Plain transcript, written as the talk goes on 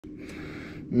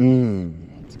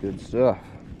It's good stuff.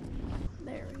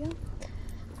 There we go.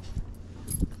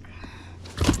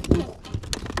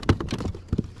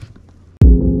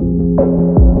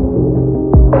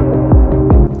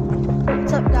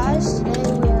 What's up, guys?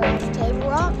 Today we are at Table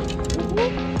Rock.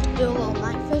 Do a little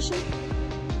night fishing.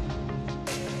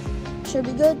 Should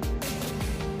be good.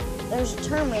 There's a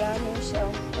tournament out here,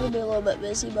 so it'll be a little bit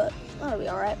busy, but that'll be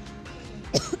alright.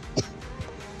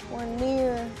 We're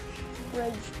near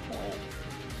Bridge Point.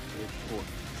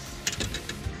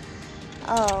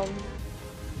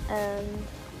 And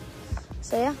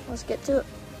so yeah, let's get to it.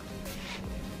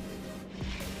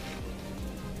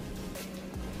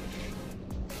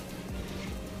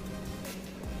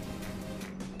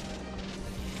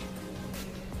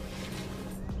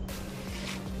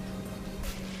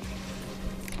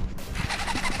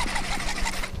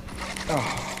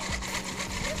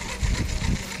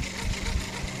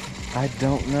 I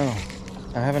don't know.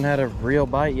 I haven't had a real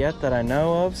bite yet that I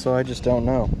know of, so I just don't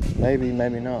know. Maybe,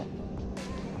 maybe not.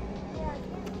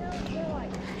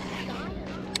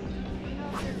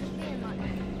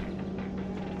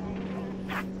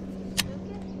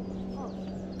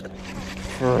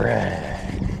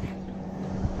 Frick.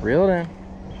 Reel it in.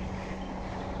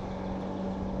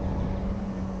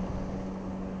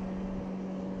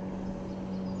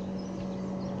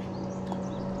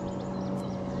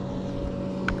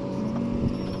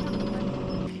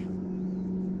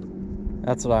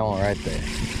 That's what I want right there.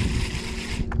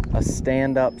 A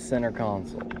stand-up center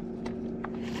console.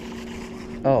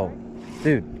 Oh,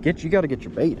 dude, you gotta get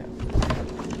your bait out.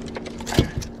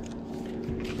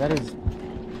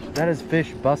 That is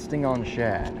fish busting on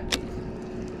shad.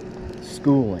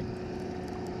 Schooling.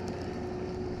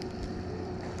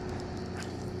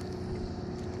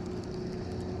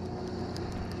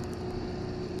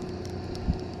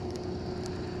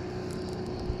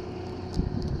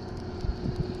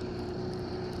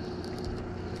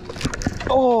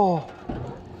 Oh!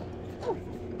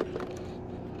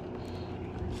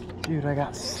 Dude, I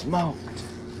got smoked.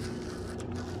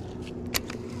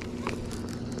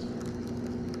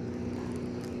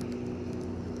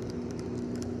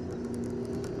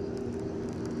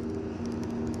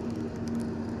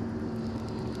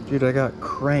 Dude, I got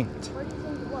cranked. Where do you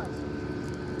think it was?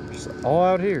 Just all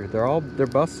out here. They're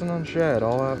busting on shad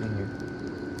all out in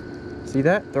here. See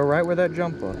that? They're right where that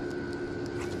jump was.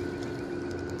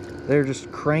 They're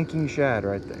just cranking shad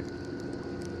right there.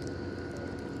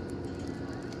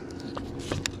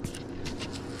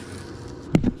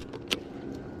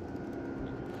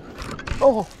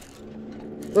 Oh!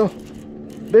 Oh!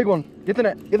 Big one. Get the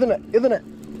net. Get the net. Get the net.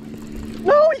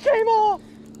 No, he came off!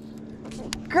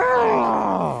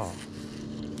 God!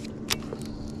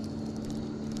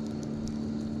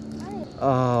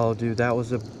 Oh, dude, that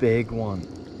was a big one.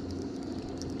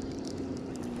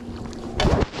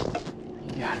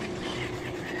 Yeah.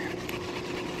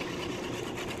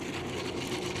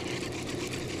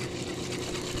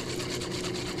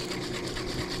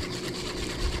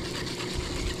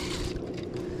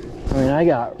 I mean, I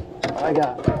got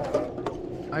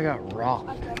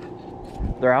rocked. Okay.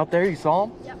 They're out there. You saw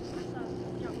them? Yep.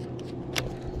 Yep.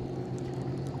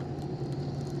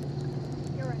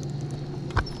 You're right.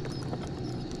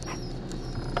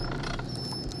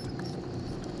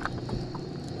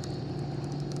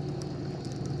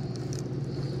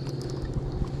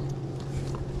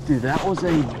 Dude, that was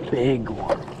a big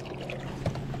one.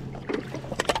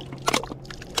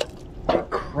 It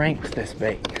cranked this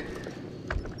bait.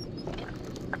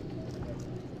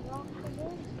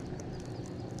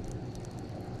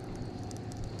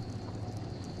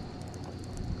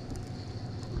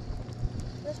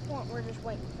 At this point, we're just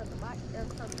waiting for the bite or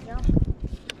for the jump.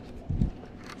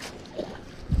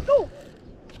 Oh!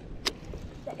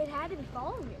 It hadn't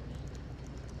fallen yet.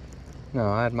 No,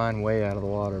 I had mine way out of the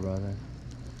water by then.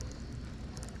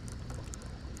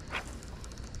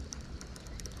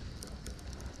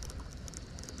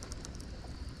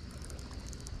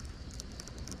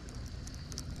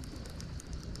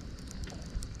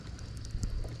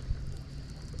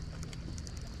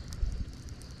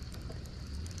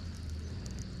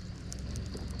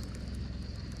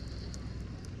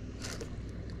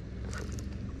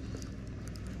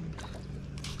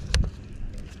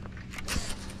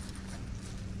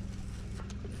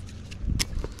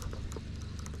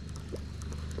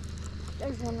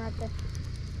 There's one right there.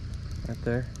 Right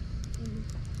there? Mm-hmm.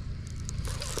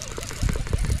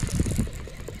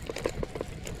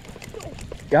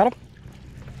 Got him?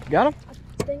 Got him?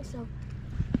 I think so.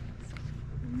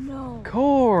 No.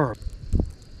 Korb!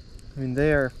 I mean,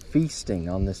 they are feasting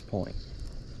on this point.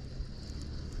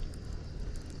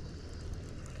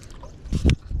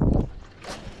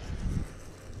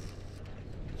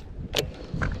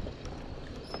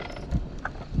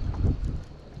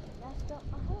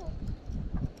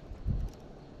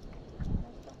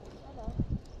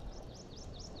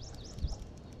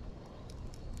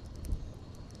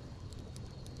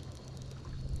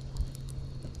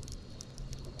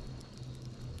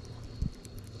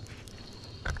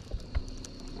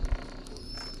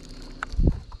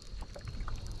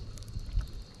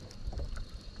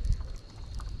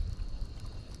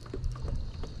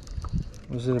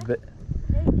 Was it a bit?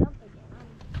 They jump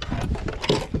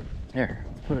again. Here,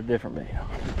 let's put a different bait on.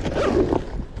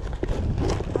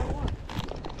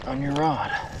 On your rod.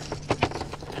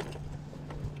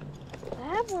 I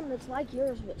have one that's like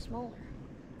yours but smaller.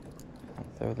 I'll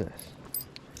throw this.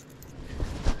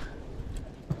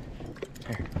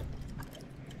 Here.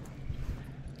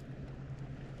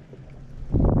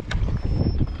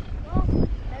 Well,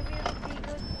 maybe it'll be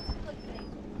good for clickbait.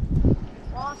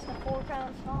 Lost a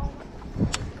 4-pound small.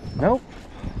 Nope.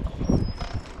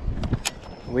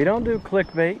 We don't do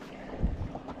clickbait.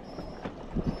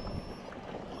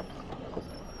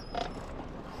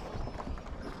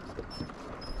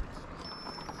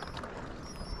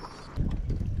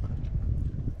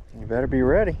 You better be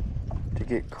ready to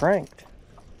get cranked.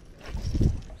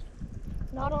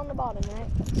 Not on the bottom, right?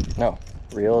 No,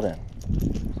 reel it in.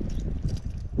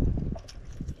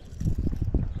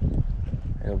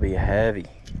 It'll be heavy.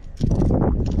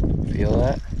 Feel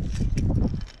that?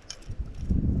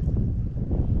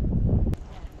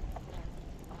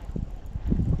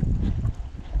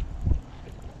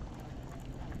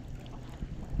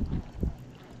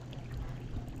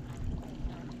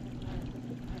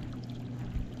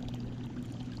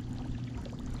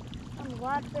 I'm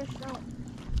glad fish don't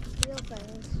steal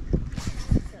things.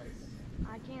 Because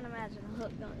I can't imagine a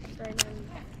hook going straight in the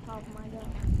top of my gun.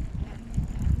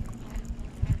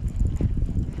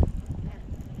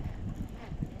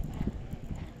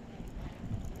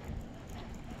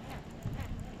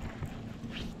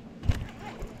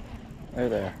 They're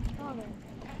there. Oh, there.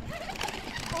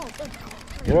 Oh, good.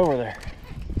 Get over there.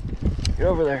 Get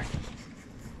over there.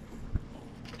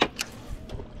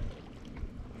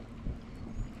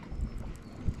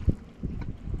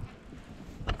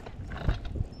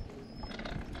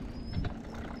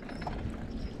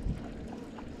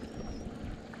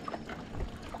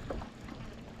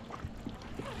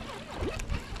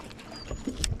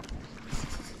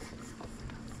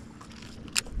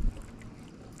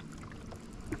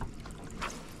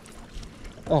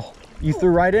 Oh, you threw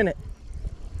right in it.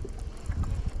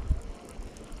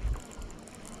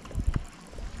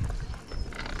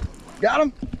 Got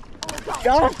him.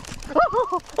 Got him.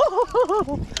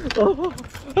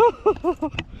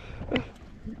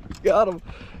 Got him.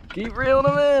 Keep reeling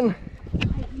him in.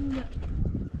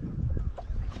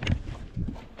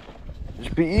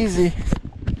 Just be easy.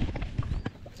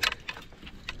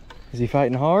 Is he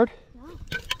fighting hard? No.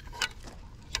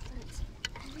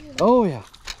 Oh yeah.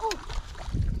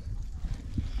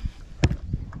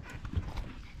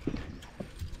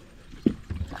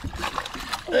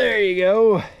 There you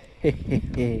go.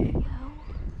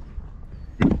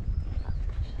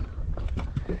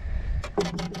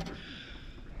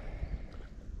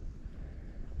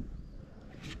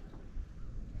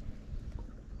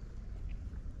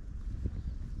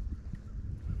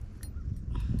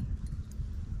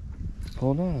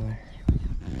 Hold on there.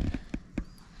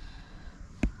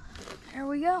 There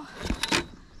we go.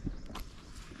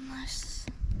 Nice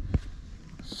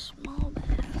small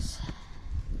bass.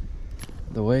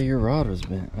 The way your rod was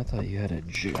bent, I thought you had a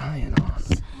giant on.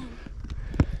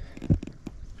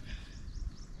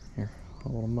 Here,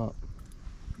 hold them up.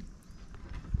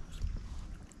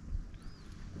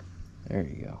 There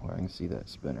you go, where I can see that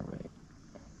spinner bait.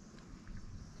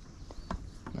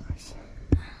 Nice.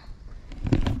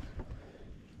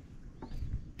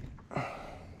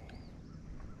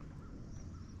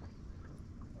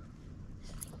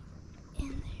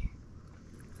 In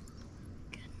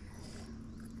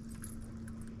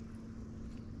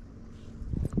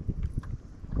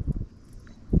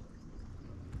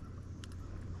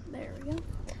there. There we go.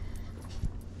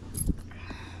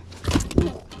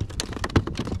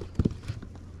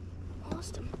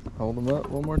 Lost him. Hold them up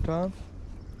one more time.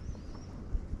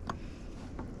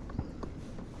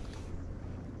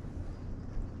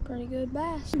 Pretty good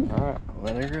bass. Alright,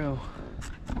 let her go.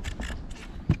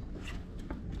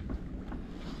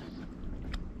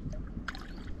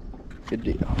 Good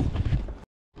deal.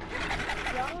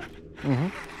 Mm-hmm.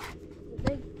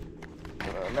 Big.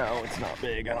 No, it's not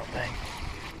big, I don't think.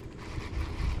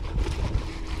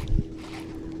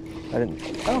 I didn't.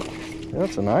 Oh,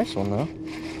 that's a nice one though.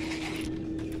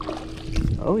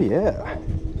 Oh yeah.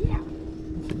 Yeah.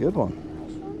 That's a good one.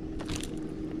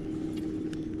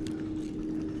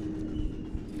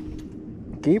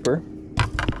 Keeper.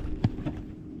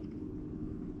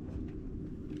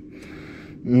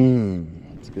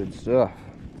 That's good stuff.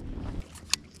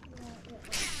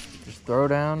 Just throw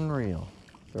down and reel.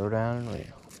 Throw down and reel.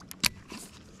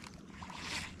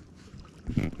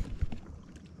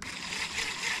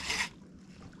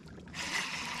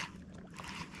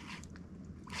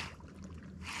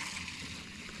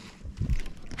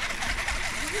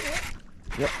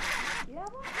 Yep. You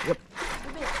have one? Yep.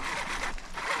 The big.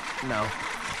 No.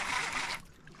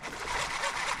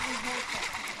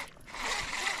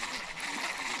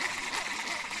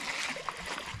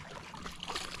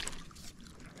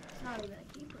 It's not even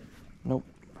a keeper. Nope.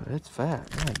 But it's fat.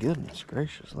 My goodness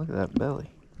gracious. Look at that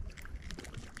belly.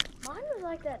 Mine was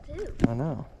like that too. I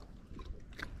know.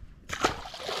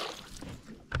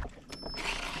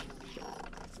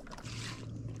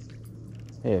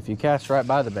 Yeah, if you cast right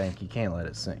by the bank, you can't let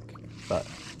it sink. But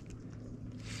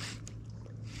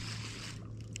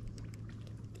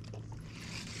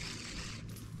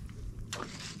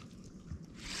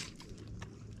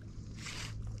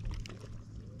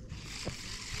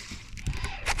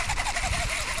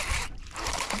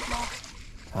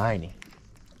tiny.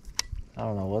 I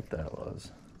don't know what that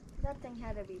was. That thing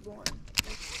had to be born.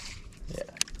 Yeah.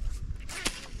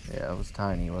 Yeah, it was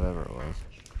tiny, whatever it was.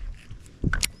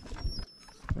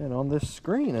 And on this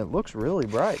screen, it looks really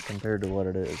bright compared to what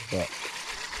it is, but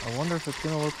I wonder if it's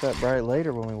going to look that bright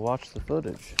later when we watch the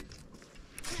footage.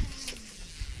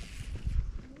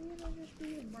 Maybe it'll just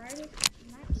be the brightest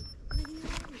night video.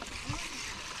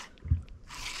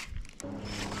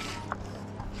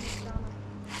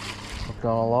 Hooked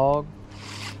on a log.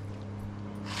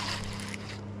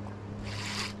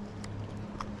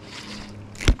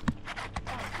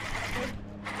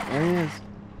 There he is.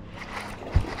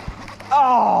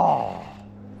 Oh!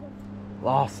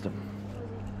 Lost him.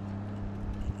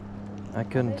 I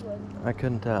couldn't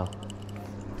tell.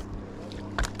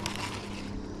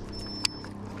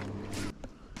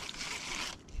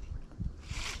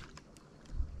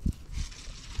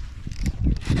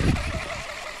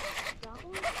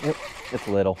 Yep, it's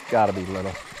little. Gotta be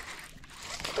little.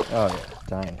 Oh yeah,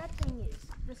 tiny. That thing is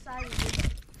the size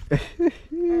of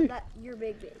your big. Or that your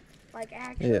big. Like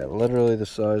actually. Yeah, literally the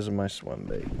size of my swim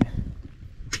bait.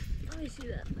 Let me see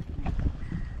that thing.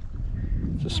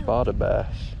 It's a spotted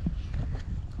bass.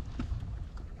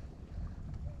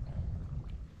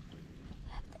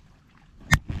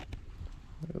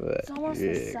 Look at that It's almost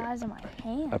the jig. size of my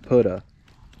hand. I put a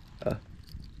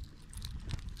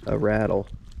rattle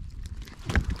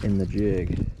in the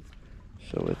jig,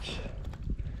 so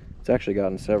it's actually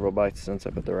gotten several bites since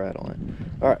I put the rattle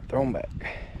in. All right, throw them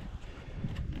back.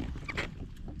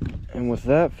 And with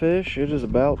that fish, it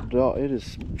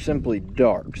is simply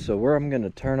dark. So where I'm going to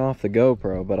turn off the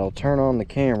GoPro, but I'll turn on the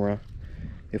camera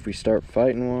if we start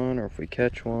fighting one or if we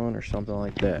catch one or something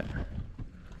like that.